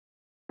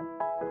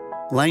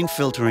Lane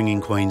filtering in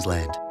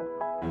Queensland.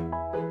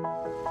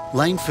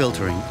 Lane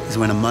filtering is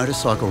when a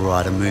motorcycle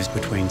rider moves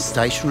between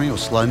stationary or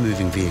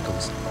slow-moving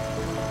vehicles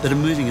that are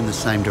moving in the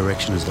same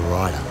direction as the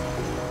rider.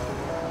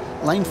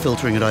 Lane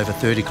filtering at over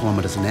 30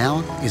 kilometres an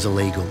hour is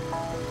illegal,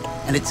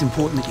 and it's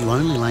important that you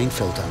only lane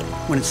filter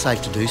when it's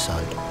safe to do so.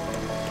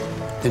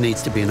 There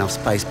needs to be enough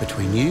space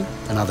between you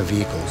and other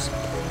vehicles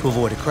to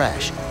avoid a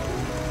crash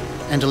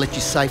and to let you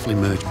safely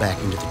merge back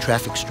into the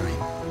traffic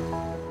stream.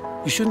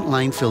 You shouldn't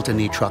lane filter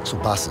near trucks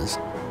or buses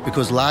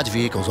because large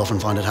vehicles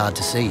often find it hard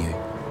to see you.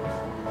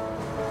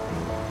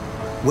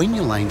 When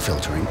you're lane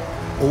filtering,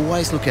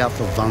 always look out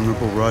for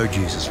vulnerable road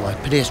users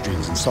like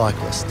pedestrians and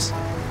cyclists.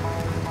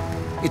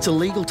 It's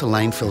illegal to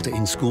lane filter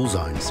in school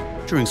zones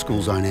during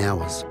school zone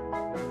hours.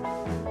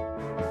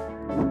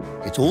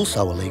 It's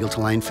also illegal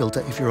to lane filter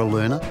if you're a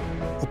learner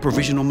or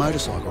provisional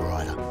motorcycle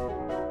rider.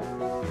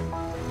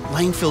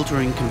 Lane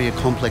filtering can be a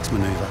complex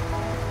manoeuvre,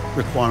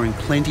 requiring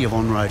plenty of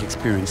on-road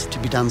experience to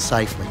be done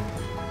safely.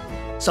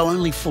 So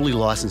only fully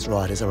licensed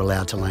riders are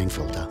allowed to lane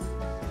filter.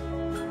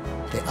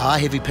 There are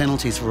heavy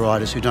penalties for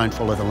riders who don't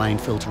follow the lane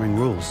filtering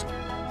rules.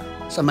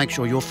 So make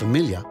sure you're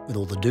familiar with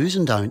all the do's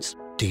and don'ts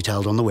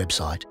detailed on the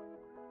website.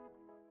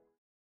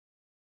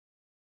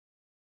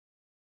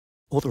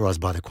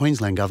 Authorised by the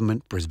Queensland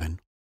Government, Brisbane.